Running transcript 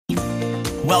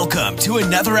Welcome to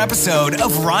another episode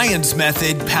of Ryan's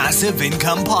Method Passive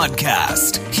Income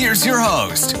Podcast. Here's your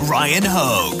host, Ryan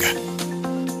Hogue.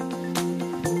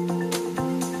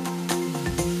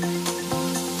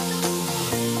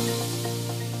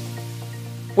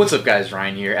 What's up guys,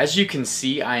 Ryan here. As you can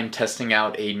see, I am testing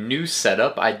out a new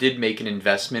setup. I did make an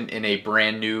investment in a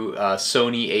brand new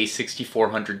Sony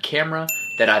a6400 camera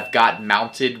that I've got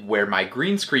mounted where my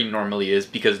green screen normally is,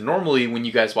 because normally when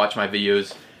you guys watch my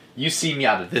videos, you see me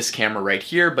out of this camera right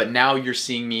here, but now you're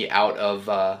seeing me out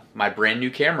of my brand new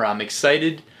camera. I'm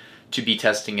excited to be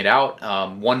testing it out.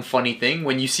 One funny thing,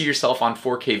 when you see yourself on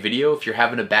 4K video, if you're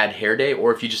having a bad hair day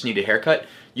or if you just need a haircut,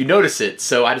 you notice it.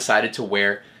 So I decided to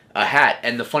wear a hat.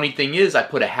 And the funny thing is, I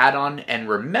put a hat on and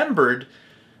remembered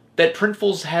that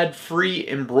Printful's had free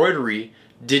embroidery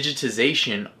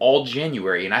digitization all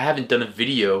January, and I haven't done a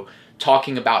video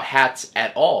talking about hats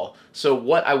at all. So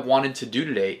what I wanted to do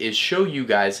today is show you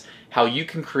guys how you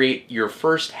can create your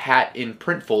first hat in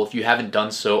Printful if you haven't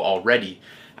done so already.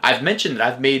 I've mentioned that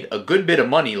I've made a good bit of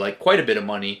money, like quite a bit of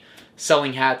money,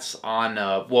 selling hats on,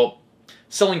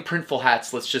 selling Printful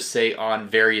hats, let's just say, on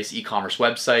various e-commerce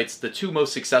websites. The two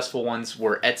most successful ones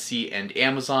were Etsy and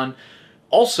Amazon.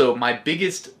 Also, my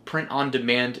biggest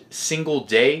print-on-demand single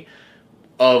day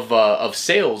of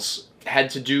sales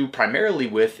had to do primarily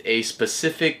with a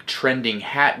specific trending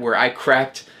hat where I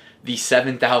cracked the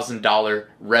 $7,000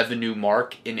 revenue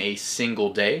mark in a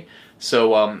single day.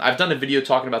 So I've done a video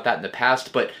talking about that in the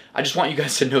past, but I just want you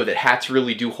guys to know that hats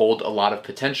really do hold a lot of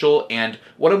potential, and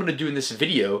what I'm going to do in this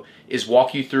video is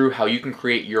walk you through how you can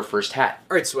create your first hat.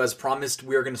 Alright, so as promised,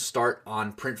 we are going to start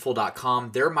on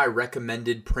Printful.com. They're my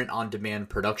recommended print-on-demand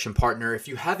production partner. If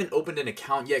you haven't opened an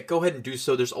account yet, go ahead and do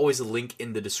so. There's always a link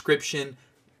in the description.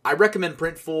 I recommend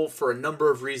Printful for a number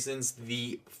of reasons.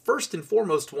 The first and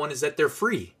foremost one is that they're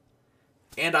free.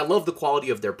 And I love the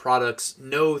quality of their products.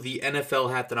 No, the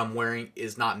NFL hat that I'm wearing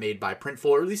is not made by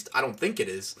Printful, or at least I don't think it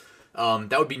is.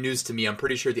 That would be news to me. I'm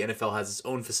pretty sure the NFL has its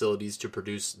own facilities to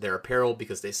produce their apparel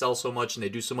because they sell so much and they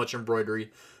do so much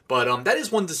embroidery. But that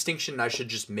is one distinction I should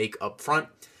just make up front,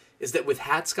 is that with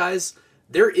hats, guys,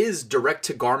 there is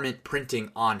direct-to-garment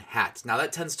printing on hats. Now,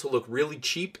 that tends to look really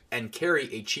cheap and carry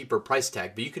a cheaper price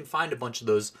tag, but you can find a bunch of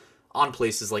those on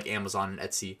places like Amazon and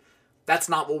Etsy. That's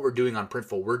not what we're doing on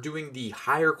Printful. We're doing the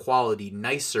higher quality,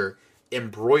 nicer,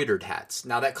 embroidered hats.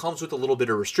 Now, that comes with a little bit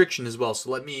of restriction as well, so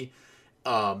let me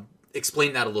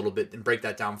explain that a little bit and break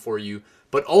that down for you.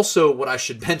 But also, what I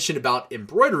should mention about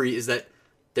embroidery is that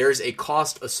there's a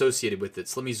cost associated with it.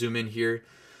 So let me zoom in here.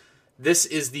 This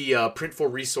is the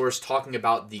Printful resource talking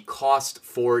about the cost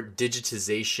for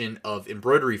digitization of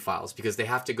embroidery files, because they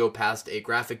have to go past a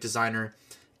graphic designer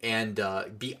and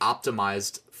be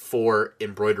optimized for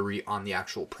embroidery on the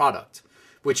actual product,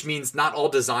 which means not all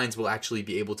designs will actually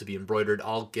be able to be embroidered.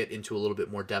 I'll get into a little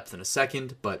bit more depth in a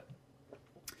second, but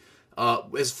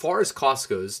as far as cost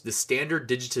goes, the standard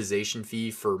digitization fee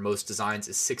for most designs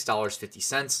is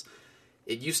 $6.50.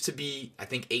 It used to be, I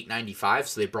think, $8.95,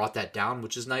 so they brought that down,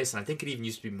 which is nice, and I think it even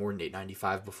used to be more than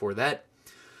 $8.95 before that.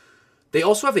 They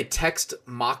also have a text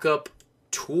mockup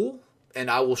tool, and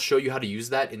I will show you how to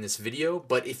use that in this video.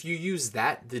 But if you use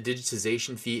that, the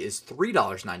digitization fee is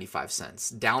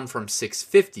 $3.95, down from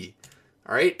 $6.50.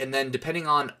 All right, and then depending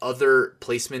on other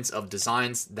placements of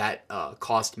designs, that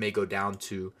cost may go down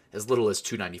to as little as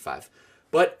 $2.95.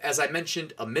 But as I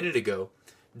mentioned a minute ago,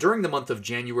 during the month of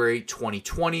January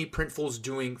 2020, Printful's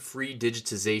doing free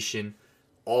digitization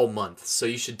all month, so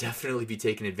you should definitely be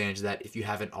taking advantage of that if you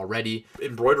haven't already.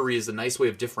 Embroidery is a nice way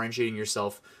of differentiating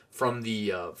yourself from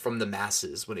the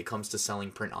masses when it comes to selling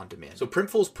print on demand. So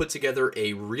Printful's put together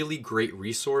a really great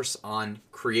resource on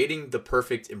creating the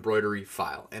perfect embroidery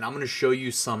file, and I'm going to show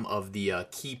you some of the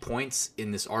key points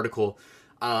in this article.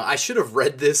 I should have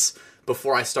read this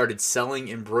before I started selling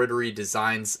embroidery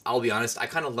designs. I'll be honest, I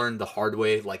kind of learned the hard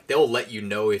way. Like, they'll let you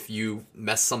know if you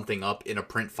mess something up in a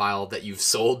print file that you've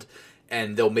sold,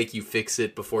 and they'll make you fix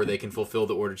it before they can fulfill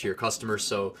the order to your customer.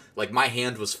 So, like, my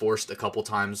hand was forced a couple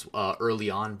times early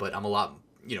on, but I'm a lot,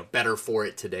 better for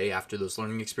it today after those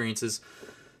learning experiences.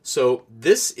 So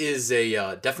this is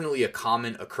a definitely a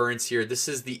common occurrence here. This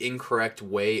is the incorrect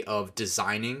way of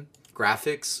designing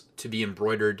graphics to be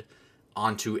embroidered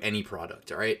onto any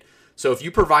product, all right? So if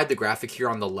you provide the graphic here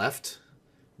on the left,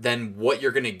 then what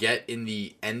you're going to get in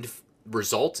the end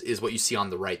result is what you see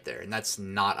on the right there, and that's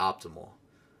not optimal.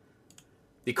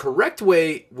 The correct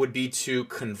way would be to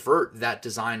convert that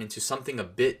design into something a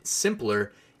bit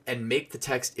simpler and make the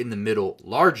text in the middle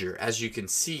larger. As you can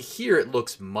see here, it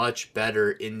looks much better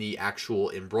in the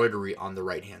actual embroidery on the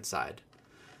right-hand side.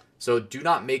 So do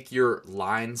not make your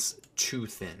lines too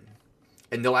thin.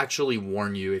 And they'll actually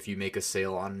warn you if you make a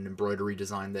sale on an embroidery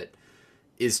design that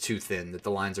is too thin, that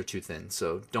the lines are too thin.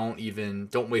 So don't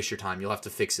waste your time. You'll have to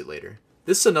fix it later.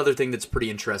 This is another thing that's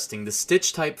pretty interesting. The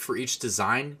stitch type for each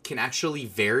design can actually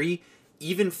vary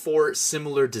even for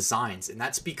similar designs. And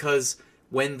that's because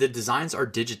when the designs are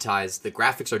digitized, the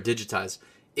graphics are digitized,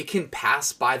 it can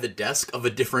pass by the desk of a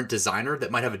different designer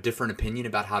that might have a different opinion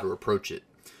about how to approach it.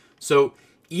 So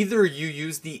either you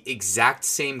use the exact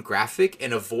same graphic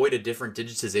and avoid a different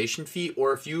digitization fee,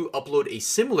 or if you upload a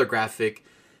similar graphic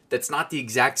that's not the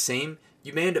exact same,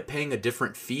 you may end up paying a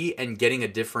different fee and getting a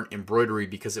different embroidery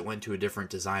because it went to a different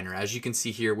designer. As you can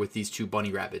see here with these two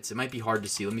bunny rabbits, it might be hard to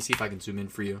see. Let me see if I can zoom in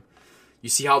for you. You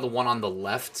see how the one on the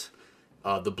left,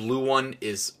 the blue one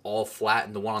is all flat,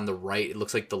 and the one on the right, it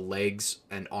looks like the legs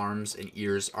and arms and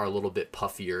ears are a little bit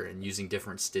puffier and using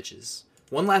different stitches.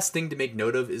 One last thing to make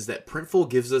note of is that Printful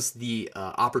gives us the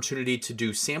opportunity to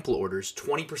do sample orders,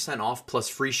 20% off plus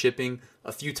free shipping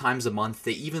a few times a month.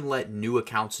 They even let new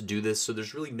accounts do this, so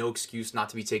there's really no excuse not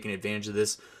to be taking advantage of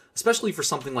this, especially for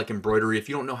something like embroidery. If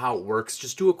you don't know how it works,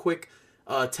 just do a quick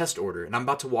test order, and I'm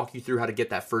about to walk you through how to get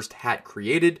that first hat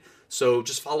created, so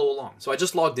just follow along. So I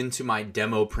just logged into my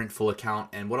demo Printful account,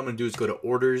 and what I'm going to do is go to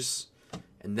Orders,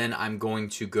 and then I'm going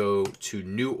to go to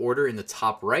New Order in the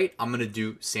top right. I'm going to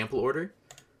do Sample Order.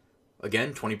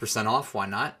 Again, 20% off, why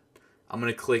not? I'm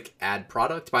going to click Add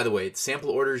Product. By the way,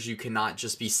 sample orders, you cannot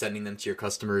just be sending them to your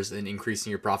customers and increasing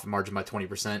your profit margin by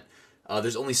 20%.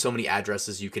 There's only so many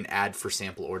addresses you can add for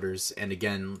sample orders. And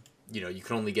again, you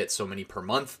can only get so many per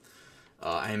month.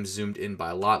 I am zoomed in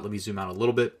by a lot. Let me zoom out a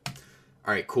little bit.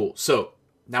 All right, cool. So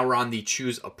now we're on the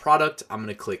Choose a Product. I'm going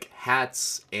to click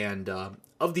Hats. And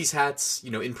of these hats,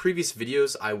 in previous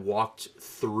videos, I walked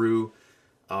through...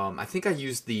 I think I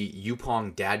used the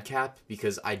Yupong Dad Cap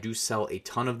because I do sell a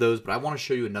ton of those, but I want to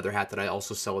show you another hat that I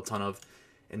also sell a ton of,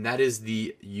 and that is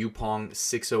the Yupong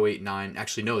 6089.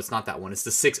 Actually, no, it's not that one. It's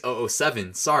the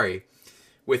 6007, sorry,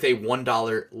 with a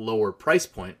 $1 lower price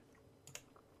point.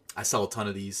 I sell a ton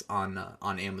of these on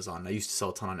Amazon. I used to sell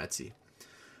a ton on Etsy.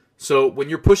 So when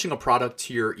you're pushing a product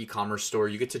to your e-commerce store,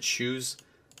 you get to choose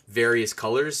various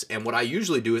colors, and what I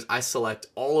usually do is I select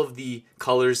all of the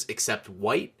colors except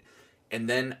white, and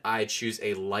then I choose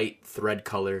a light thread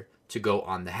color to go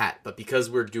on the hat. But because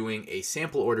we're doing a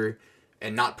sample order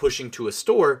and not pushing to a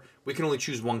store, we can only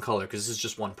choose one color because this is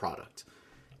just one product.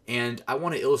 And I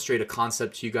want to illustrate a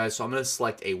concept to you guys, so I'm going to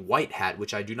select a white hat,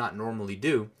 which I do not normally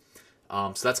do.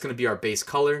 So that's going to be our base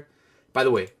color. By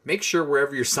the way, make sure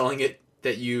wherever you're selling it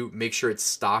that you make sure it's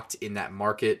stocked in that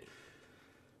market.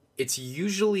 It's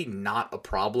usually not a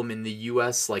problem in the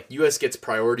US. Like, US gets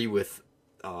priority with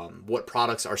what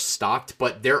products are stocked,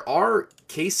 but there are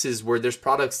cases where there's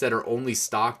products that are only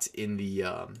stocked in the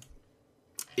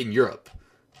in Europe.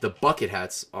 The bucket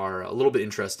hats are a little bit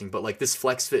interesting, but like this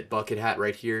FlexFit bucket hat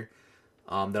right here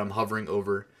that I'm hovering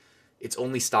over, it's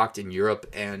only stocked in Europe,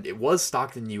 and it was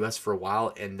stocked in the US for a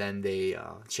while, and then they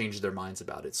changed their minds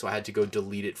about it, so I had to go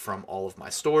delete it from all of my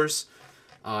stores.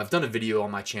 I've done a video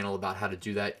on my channel about how to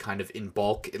do that kind of in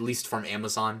bulk, at least from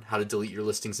Amazon, how to delete your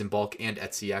listings in bulk, and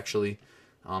Etsy actually.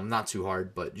 Not too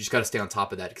hard, but you just got to stay on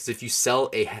top of that, because if you sell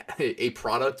a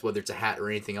product, whether it's a hat or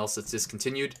anything else that's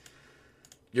discontinued,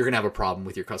 you're going to have a problem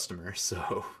with your customer,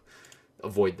 so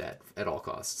avoid that at all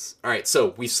costs. All right,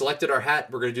 so we've selected our hat.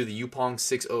 We're going to do the Yupong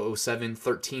 6007,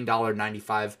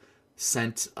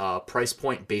 $13.95 price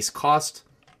point base cost,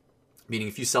 meaning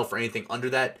if you sell for anything under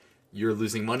that, you're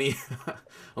losing money,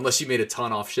 unless you made a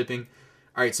ton off shipping.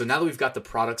 All right, so now that we've got the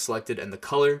product selected and the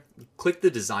color, click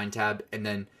the Design tab, and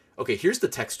then okay, here's the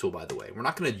text tool, by the way. We're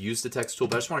not going to use the text tool,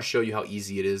 but I just want to show you how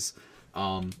easy it is.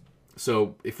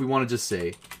 So if we want to just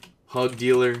say Hug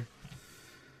Dealer,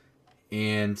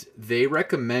 and they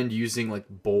recommend using like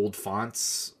bold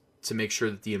fonts to make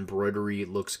sure that the embroidery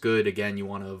looks good. Again, you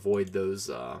want to avoid those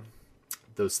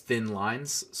thin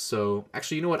lines. So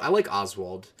actually, you know what? I like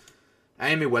Oswald. I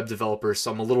am a web developer,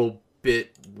 so I'm a little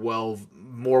bit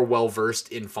more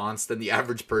well-versed in fonts than the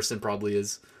average person probably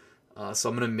is. So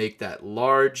I'm going to make that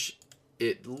large.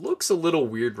 It looks a little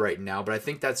weird right now, but I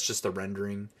think that's just the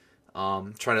rendering.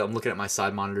 I'm looking at my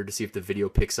side monitor to see if the video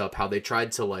picks up how they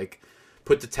tried to like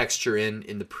put the texture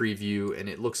in the preview, and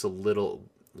it looks a little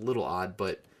odd,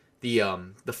 but the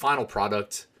final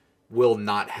product will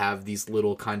not have these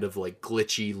little kind of like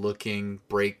glitchy looking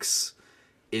breaks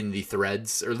in the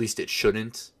threads, or at least it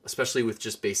shouldn't, especially with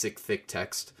just basic thick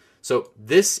text. So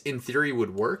this in theory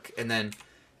would work, and then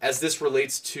as this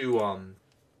relates to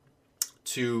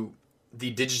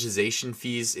the digitization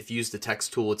fees, if you use the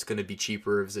text tool, it's going to be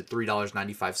cheaper. Is it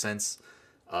 $3.95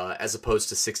 as opposed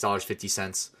to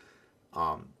 $6.50?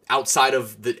 Outside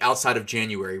of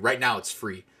January, right now it's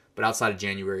free, but outside of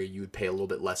January, you would pay a little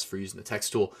bit less for using the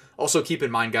text tool. Also, keep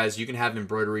in mind, guys, you can have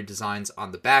embroidery designs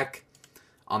on the back,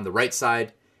 on the right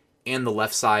side, and the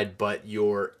left side, but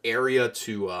your area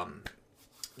to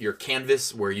your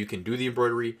canvas where you can do the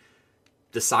embroidery,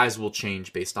 the size will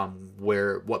change based on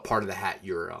what part of the hat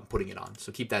you're putting it on.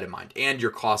 So keep that in mind. And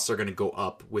your costs are going to go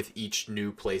up with each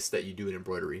new place that you do an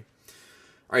embroidery.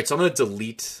 All right, so I'm going to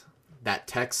delete that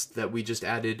text that we just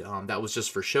added. That was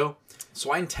just for show.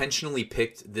 So I intentionally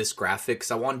picked this graphic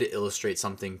because I wanted to illustrate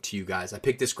something to you guys. I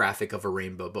picked this graphic of a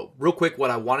rainbow. But real quick,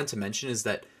 what I wanted to mention is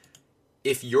that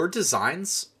if your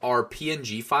designs are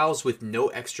PNG files with no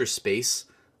extra space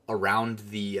around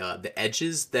the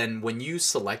edges, then when you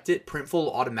select it, Printful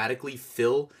will automatically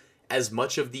fill as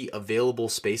much of the available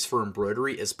space for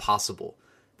embroidery as possible,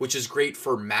 which is great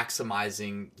for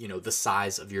maximizing, the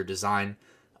size of your design.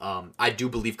 I do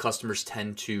believe customers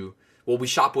tend to, we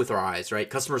shop with our eyes, right?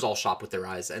 Customers all shop with their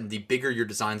eyes, and the bigger your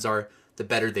designs are, the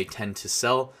better they tend to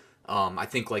sell. I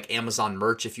think like Amazon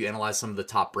merch, if you analyze some of the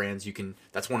top brands,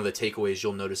 that's one of the takeaways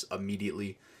you'll notice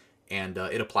immediately. And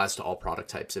it applies to all product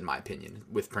types, in my opinion,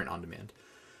 with print on demand.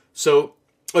 So,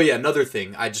 another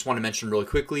thing I just want to mention really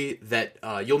quickly that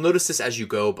you'll notice this as you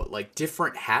go, but like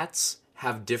different hats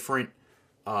have different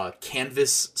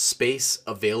canvas space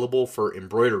available for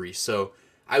embroidery. So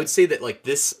I would say that like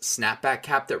this snapback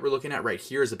cap that we're looking at right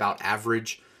here is about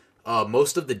average.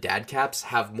 Most of the dad caps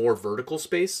have more vertical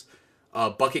space.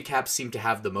 Bucket caps seem to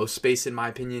have the most space, in my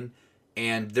opinion.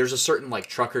 And there's a certain like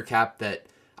trucker cap that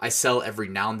I sell every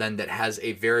now and then that has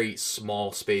a very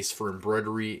small space for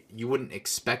embroidery. You wouldn't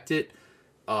expect it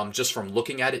just from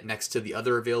looking at it next to the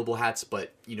other available hats,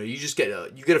 but you just get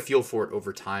a feel for it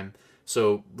over time.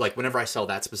 So like whenever I sell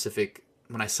that specific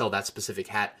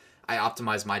hat, I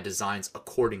optimize my designs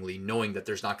accordingly, knowing that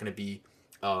there's not going to be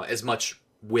as much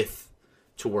width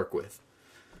to work with.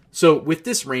 So with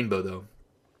this rainbow though,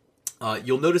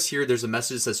 you'll notice here there's a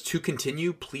message that says, to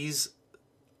continue, please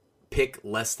pick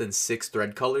less than 6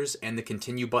 thread colors, and the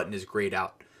continue button is grayed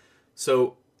out.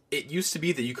 So it used to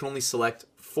be that you can only select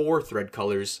 4 thread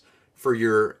colors for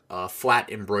your flat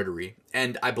embroidery.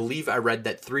 And I believe I read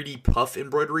that 3D puff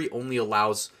embroidery only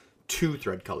allows 2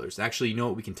 thread colors. Actually, you know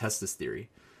what? We can test this theory.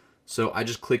 So I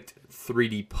just clicked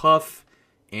 3D puff,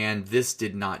 and this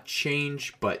did not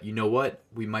change, but you know what?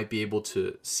 We might be able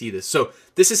to see this. So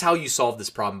this is how you solve this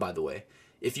problem, by the way.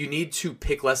 If you need to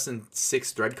pick less than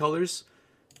 6 thread colors,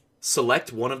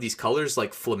 select one of these colors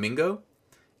like flamingo,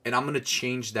 and I'm going to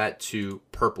change that to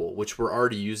purple, which we're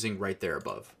already using right there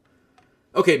above.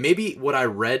 Okay, maybe what I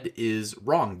read is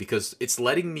wrong because it's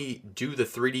letting me do the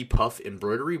 3D puff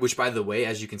embroidery, which by the way,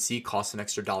 as you can see, costs an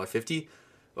extra $1.50.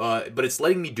 But it's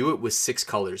letting me do it with 6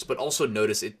 colors. But also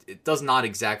notice it does not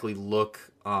exactly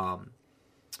look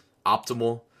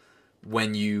optimal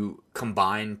when you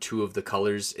combine 2 of the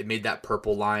colors. It made that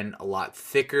purple line a lot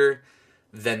thicker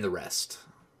than the rest.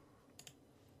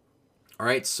 All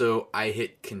right, so I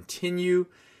hit continue.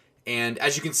 And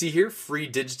as you can see here, free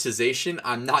digitization.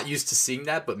 I'm not used to seeing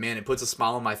that, but man, it puts a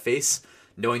smile on my face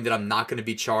knowing that I'm not going to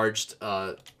be charged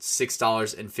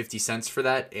 $6.50 for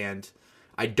that. And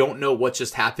I don't know what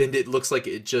just happened. It looks like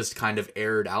it just kind of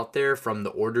errored out there from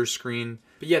the order screen.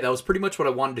 But yeah, that was pretty much what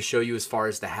I wanted to show you as far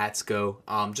as the hats go.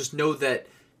 Just know that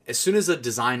as soon as a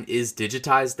design is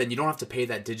digitized, then you don't have to pay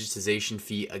that digitization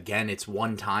fee again. It's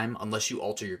one time unless you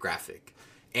alter your graphic.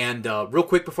 And real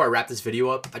quick before I wrap this video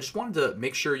up, I just wanted to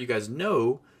make sure you guys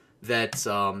know that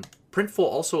Printful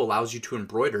also allows you to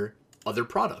embroider other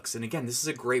products. And again, this is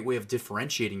a great way of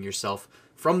differentiating yourself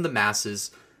from the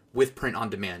masses with print on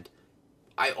demand.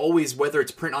 I always, whether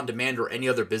it's print on demand or any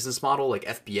other business model like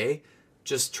FBA,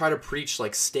 just try to preach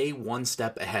like stay one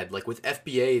step ahead. Like with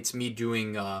FBA, it's me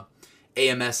doing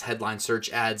AMS headline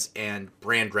search ads and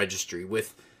brand registry.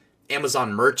 With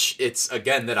Amazon merch, it's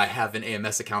again that I have an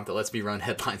AMS account that lets me run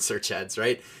headline search ads,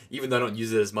 right? Even though I don't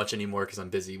use it as much anymore because I'm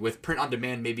busy. With print on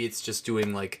demand, maybe it's just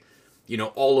doing like,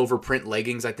 all over print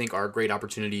leggings, I think are a great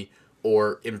opportunity,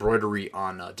 or embroidery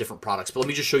on different products. But let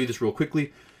me just show you this real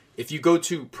quickly. If you go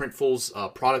to Printful's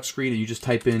product screen and you just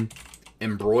type in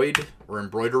embroid or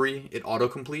embroidery, it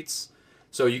auto-completes.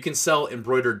 So you can sell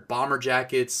embroidered bomber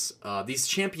jackets. These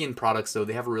Champion products, though,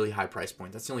 they have a really high price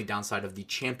point. That's the only downside of the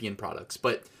Champion products.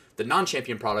 But the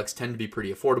non-Champion products tend to be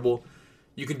pretty affordable.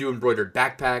 You can do embroidered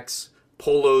backpacks,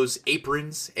 polos,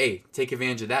 aprons. Hey, take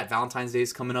advantage of that. Valentine's Day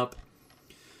is coming up.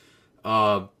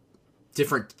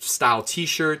 Different style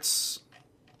t-shirts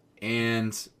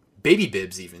and baby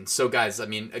bibs even. So guys, I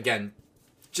mean, again,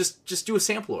 just do a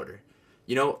sample order.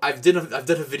 I've done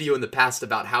a video in the past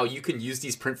about how you can use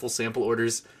these Printful sample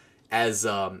orders as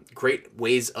great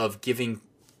ways of giving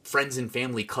friends and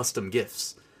family custom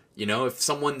gifts. You know, if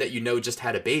someone that you know just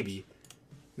had a baby,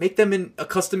 make them a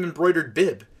custom embroidered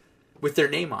bib with their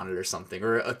name on it or something,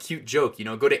 or a cute joke. You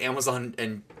know, go to Amazon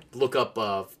and look up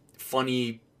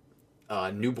funny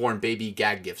newborn baby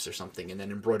gag gifts or something, and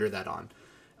then embroider that on.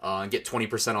 And get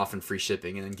 20% off and free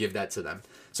shipping, and then give that to them.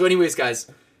 So anyways, guys,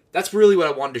 that's really what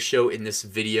I wanted to show in this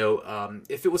video.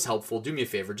 If it was helpful, do me a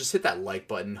favor, just hit that like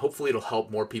button. Hopefully it'll help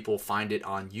more people find it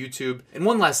on YouTube. And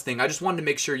one last thing, I just wanted to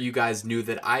make sure you guys knew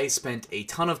that I spent a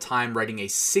ton of time writing a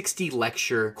 60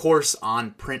 lecture course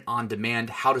on print on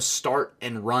demand, how to start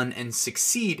and run and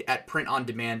succeed at print on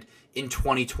demand in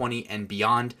 2020 and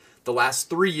beyond. The last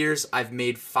 3 years, I've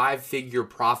made 5-figure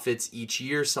profits each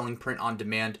year selling print on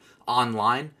demand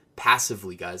online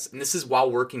passively, guys. And this is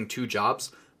while working 2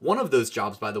 jobs. One of those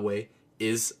jobs, by the way,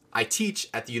 is I teach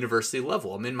at the university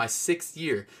level. I'm in my 6th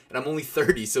year and I'm only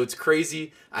 30, so it's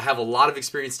crazy. I have a lot of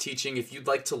experience teaching. If you'd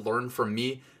like to learn from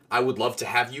me, I would love to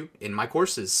have you in my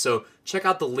courses. So check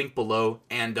out the link below,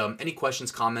 and any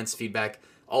questions, comments, feedback.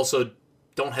 Also,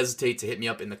 don't hesitate to hit me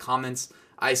up in the comments.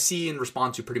 I see and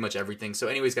respond to pretty much everything. So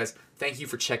anyways, guys, thank you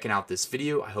for checking out this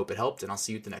video. I hope it helped, and I'll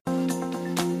see you at the next one.